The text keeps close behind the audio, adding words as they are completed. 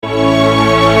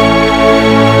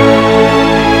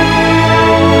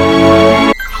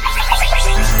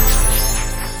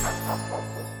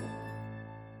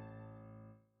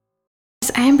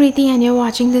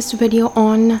watching this video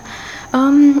on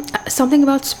something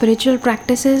about spiritual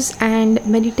practices and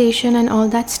meditation and all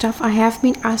that stuff. I have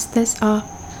been asked this a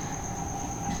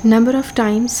number of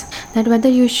times that whether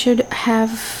you should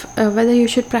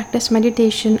practice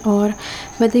meditation or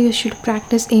whether you should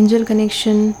practice angel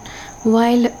connection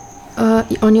while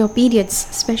on your periods.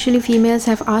 Especially females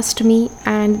have asked me,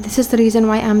 and this is the reason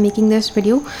why I'm making this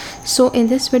video. So in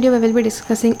this video we will be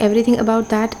discussing everything about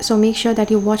that, so make sure that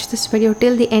you watch this video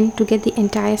till the end to get the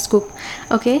entire scoop.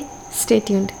 Okay, stay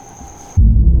tuned.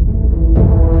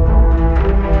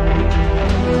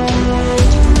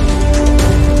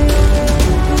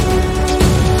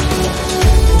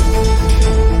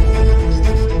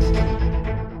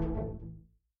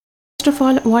 First of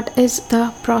all, what is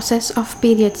the process of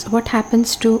periods? What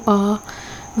happens to a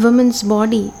woman's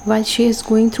body while she is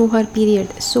going through her period?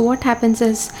 So what happens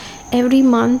is every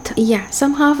month,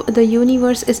 somehow the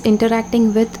universe is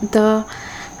interacting with the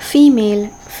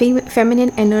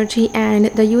feminine energy, and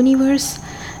the universe,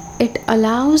 it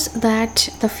allows that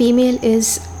the female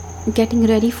is getting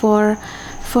ready for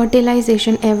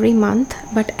fertilization every month.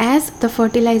 But as the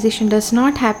fertilization does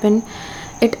not happen,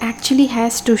 it actually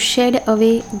has to shed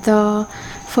away the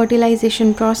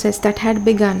fertilization process that had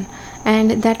begun,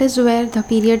 and that is where the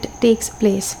period takes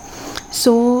place.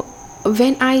 So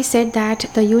when I said that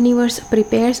the universe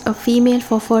prepares a female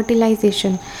for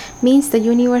fertilization, means the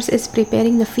universe is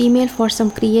preparing the female for some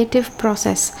creative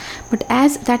process. But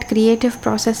as that creative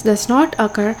process does not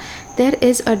occur, there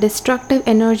is a destructive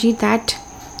energy that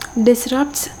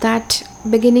disrupts that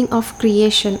beginning of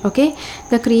creation. Okay,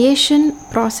 the creation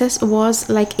process was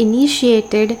like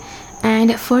initiated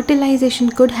and fertilization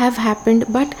could have happened,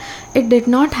 but it did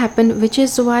not happen, which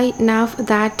is why now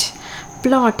that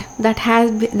plot that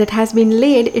has been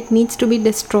laid, it needs to be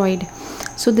destroyed.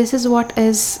 So this is what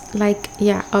is like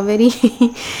a very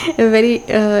a very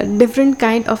different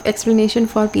kind of explanation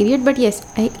for period. But yes,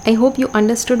 I hope you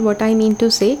understood what I mean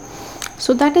to say.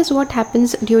 So that is what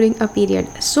happens during a period.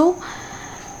 So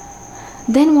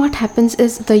then what happens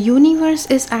is the universe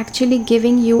is actually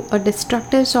giving you a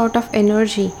destructive sort of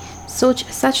energy,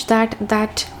 such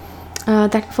that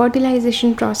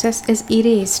fertilization process is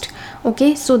erased.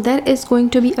 Okay, so there is going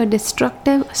to be a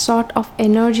destructive sort of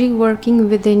energy working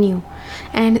within you,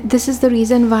 and this is the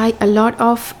reason why a lot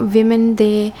of women,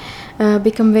 they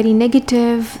become very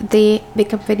negative, they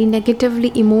become very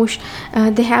negatively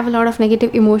they have a lot of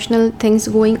negative emotional things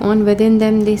going on within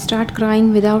them. They start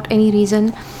crying without any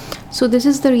reason. So this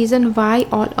is the reason why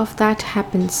all of that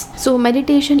happens. So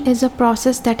meditation is a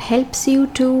process that helps you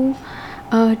to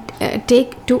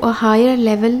take to a higher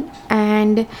level,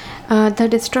 and the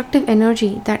destructive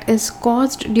energy that is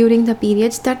caused during the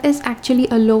periods, that is actually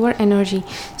a lower energy.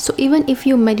 So even if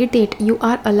you meditate, you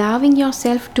are allowing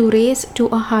yourself to raise to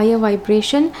a higher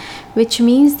vibration, which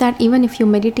means that even if you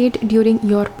meditate during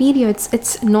your periods,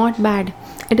 it's not bad.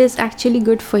 It is actually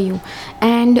good for you.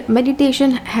 And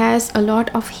meditation has a lot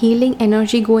of healing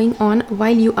energy going on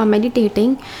while you are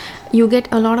meditating. You get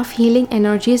a lot of healing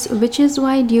energies, which is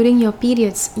why during your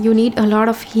periods you need a lot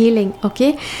of healing.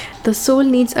 Okay, the soul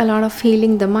needs a lot of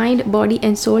healing. The mind, body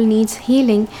and soul needs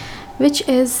healing, which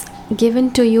is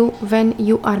given to you when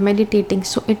you are meditating.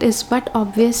 So it is but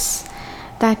obvious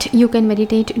that you can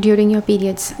meditate during your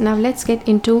periods. Now let's get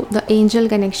into the angel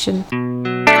connection.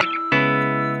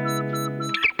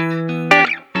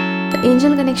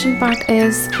 Angel connection part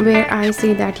is where I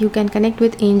say that you can connect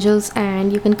with angels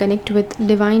and you can connect with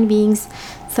divine beings,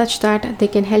 such that they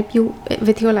can help you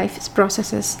with your life's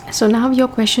processes. So now your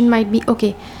question might be,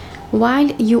 okay, while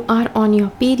you are on your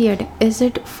period, is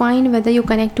it fine whether you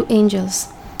connect to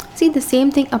angels? See, the same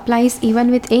thing applies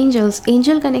even with angels.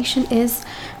 Angel connection is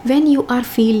when you are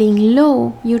feeling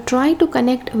low, you try to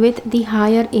connect with the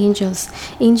higher angels.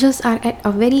 Angels are at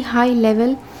a very high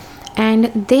level,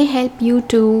 and they help you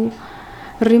to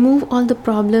remove all the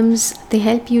problems. They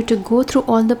help you to go through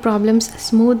all the problems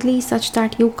smoothly, such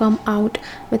that you come out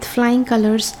with flying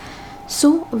colors.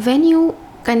 So when you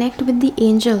connect with the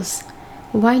angels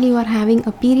while you are having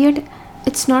a period,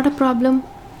 it's not a problem.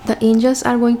 The angels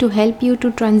are going to help you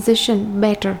to transition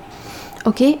better,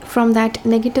 okay, from that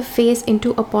negative phase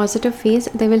into a positive phase.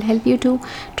 They will help you to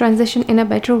transition in a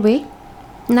better way.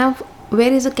 Now,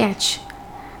 where is a catch?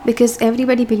 Because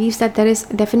everybody believes that there is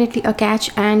definitely a catch,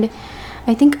 and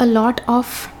I think a lot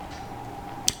of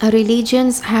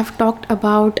religions have talked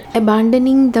about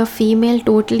abandoning the female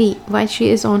totally while she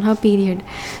is on her period.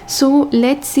 So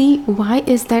let's see, why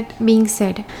is that being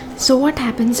said? So what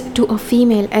happens to a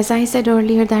female? As I said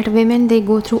earlier, that women, they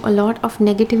go through a lot of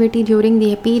negativity during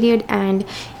their period, and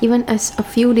even as a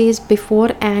few days before,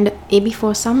 and maybe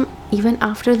for some even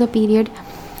after the period.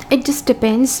 It just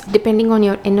depends, depending on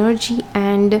your energy.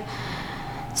 And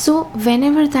so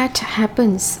whenever that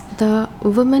happens, the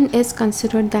woman is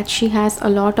considered that she has a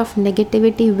lot of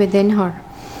negativity within her,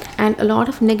 and a lot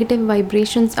of negative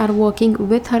vibrations are working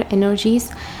with her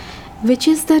energies, which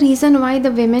is the reason why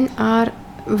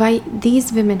why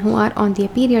these women who are on their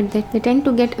period, they tend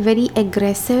to get very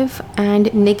aggressive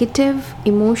and negative,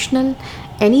 emotional.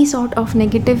 Any sort of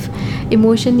negative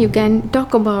emotion you can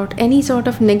talk about, any sort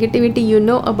of negativity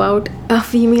about, a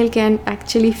female can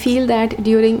actually feel that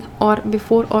during or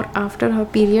before or after her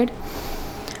period.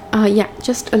 Yeah,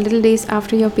 just a little days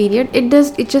after your period.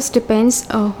 It just depends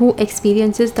who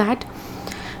experiences that.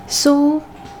 So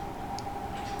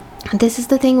this is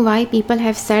the thing why people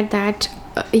have said that,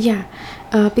 yeah,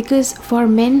 because for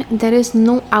men there is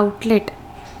no outlet.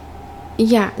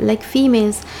 Yeah, like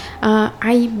females,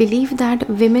 I believe that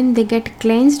women, they get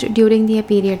cleansed during their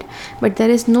period, but there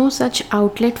is no such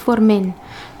outlet for men,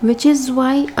 which is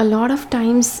why a lot of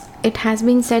times it has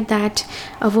been said that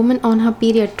a woman on her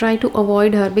period, try to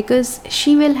avoid her, because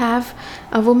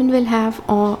a woman will have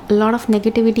a lot of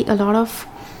negativity, a lot of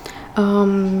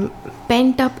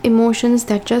pent up emotions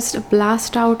that just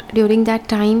blast out during that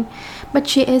time. But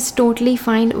she is totally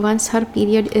fine once her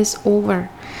period is over.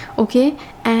 Okay.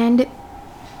 And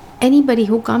anybody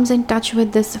who comes in touch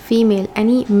with this female,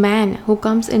 any man who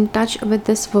comes in touch with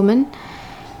this woman,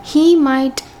 he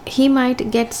might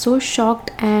get so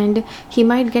shocked, and he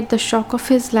might get the shock of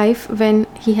his life when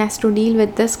he has to deal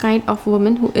with this kind of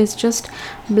woman who is just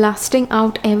blasting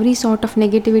out every sort of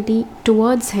negativity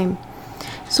towards him.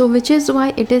 So which is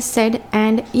why it is said.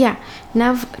 And yeah,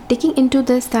 now taking into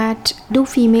this, that do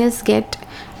females get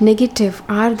negative,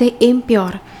 are they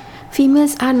impure?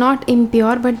 Females are not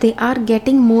impure, but they are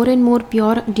getting more and more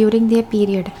pure during their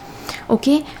period.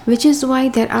 Okay, which is why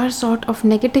there are sort of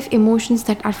negative emotions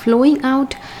that are flowing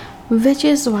out, which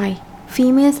is why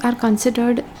females are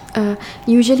considered,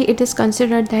 usually it is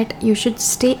considered that you should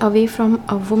stay away from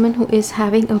a woman who is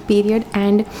having a period.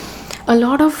 And a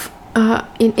lot of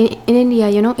in India,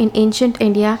 in ancient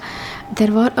India,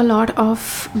 there were a lot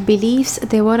of beliefs,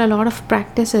 there were a lot of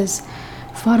practices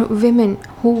for women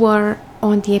who were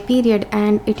on their period.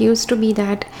 And it used to be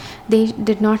that they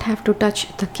did not have to touch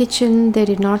the kitchen, they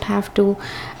did not have to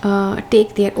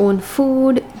take their own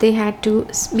food, they had to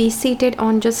be seated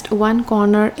on just one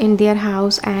corner in their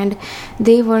house, and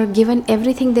they were given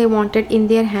everything they wanted in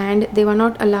their hand. They were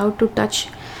not allowed to touch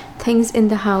things in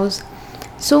the house.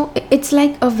 So it's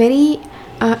like a very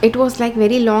it was like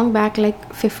very long back, like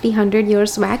 50-100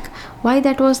 years back. Why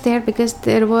that was there? Because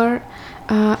there were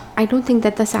I don't think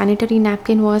that the sanitary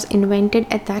napkin was invented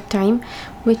at that time,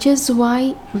 which is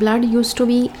why blood used to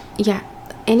be, yeah,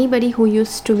 anybody who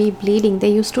used to be bleeding, they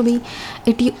used to be,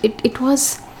 it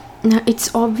was,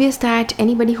 it's obvious that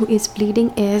anybody who is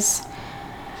bleeding is,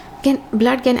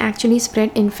 blood can actually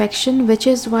spread infection, which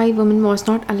is why women was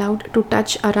not allowed to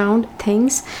touch around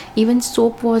things. Even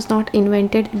soap was not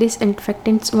invented,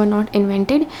 disinfectants were not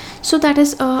invented. So that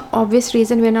is a obvious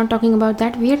reason. We are not talking about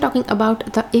that, we are talking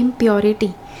about the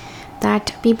impurity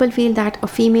that people feel that a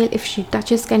female, if she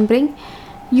touches, can bring.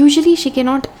 Usually she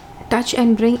cannot touch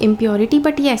and bring impurity,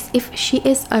 but yes, if she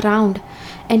is around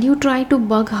and you try to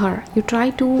bug her, you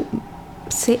try to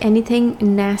say anything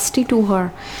nasty to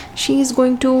her, she is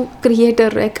going to create a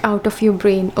wreck out of your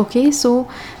brain. Okay, so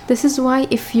this is why,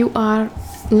 if you are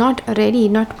not ready,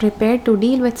 not prepared to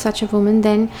deal with such a woman,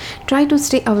 then try to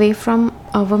stay away from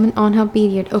a woman on her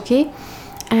period. Okay,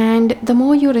 and the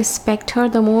more you respect her,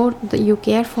 the more you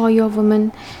care for your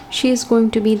woman, she is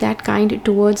going to be that kind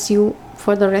towards you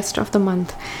for the rest of the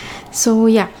month. So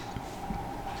yeah,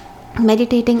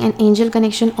 meditating and angel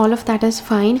connection, all of that is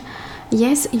fine.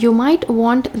 Yes, you might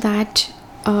want that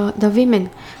the women,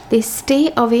 they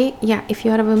stay away. Yeah, if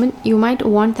you are a woman, you might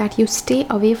want that you stay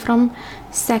away from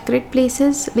sacred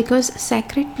places, because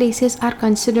sacred places are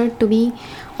considered to be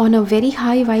on a very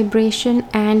high vibration,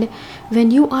 and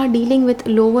when you are dealing with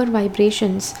lower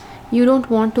vibrations, you don't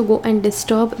want to go and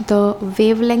disturb the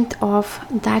wavelength of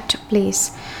that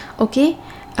place. Okay,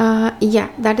 yeah,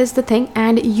 that is the thing.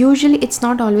 And usually it's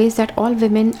not always that all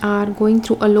women are going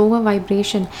through a lower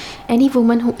vibration. Any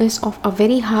woman who is of a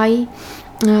very high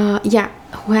yeah,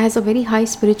 who has a very high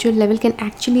spiritual level can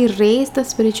actually raise the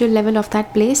spiritual level of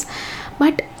that place.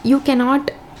 But you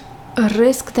cannot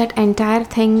risk that entire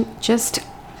thing just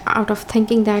out of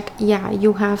thinking that, yeah,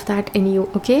 you have that in you.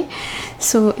 Okay,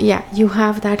 so yeah, you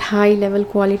have that high level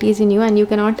qualities in you, and you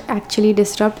cannot actually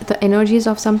disrupt the energies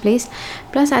of some place.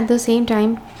 Plus at the same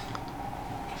time,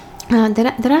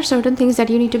 there are certain things that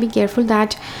you need to be careful,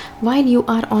 that while you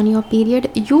are on your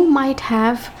period, you might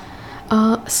have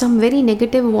some very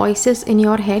negative voices in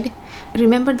your head,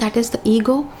 remember that is the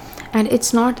ego, and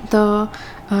it's not the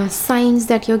signs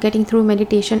that you're getting through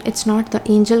meditation. It's not the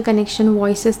angel connection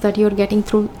voices that you're getting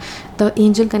through the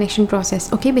angel connection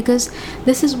process. Okay, because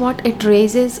this is what it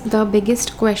raises the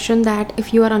biggest question, that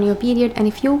if you are on your period and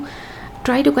if you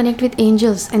try to connect with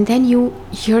angels and then you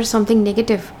hear something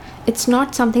negative, it's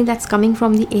not something that's coming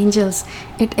from the angels,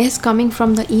 it is coming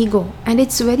from the ego. And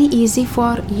it's very easy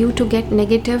for you to get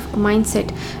negative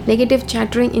mindset, negative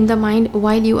chattering in the mind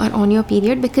while you are on your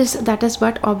period, because that is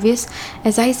what obvious.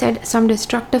 As I said, some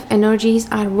destructive energies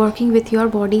are working with your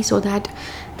body so that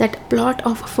that plot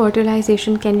of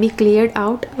fertilization can be cleared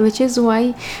out, which is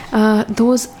why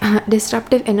those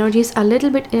disruptive energies are a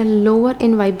little bit lower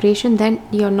in vibration than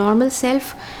your normal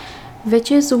self,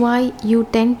 which is why you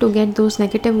tend to get those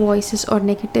negative voices or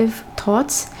negative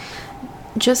thoughts.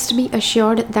 Just be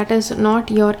assured that is not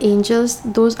your angels,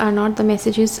 those are not the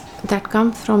messages that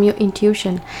come from your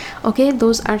intuition. Okay,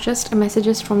 those are just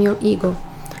messages from your ego.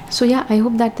 So yeah, I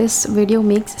hope that this video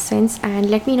makes sense, and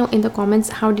let me know in the comments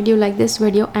how did you like this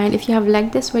video. And if you have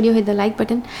liked this video, hit the like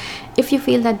button. If you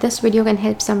feel that this video can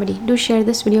help somebody, do share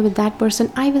this video with that person.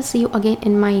 I will see you again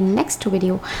in my next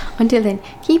video. Until then,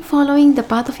 keep following the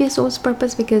path of your soul's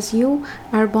purpose, because you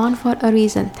are born for a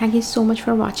reason. Thank you so much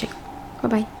for watching. Bye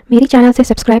bye. मेरी channel से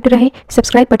subscribe रहे,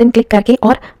 subscribe button click करके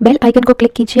और bell icon को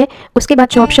click कीजिए। उसके बाद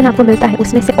जो ऑप्शन आपको मिलता है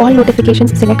उसमें से ऑल नोटिफिकेशन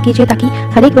सिलेक्ट कीजिए, ताकि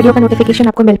हर एक वीडियो का नोटिफिकेशन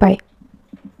आपको मिल पाए।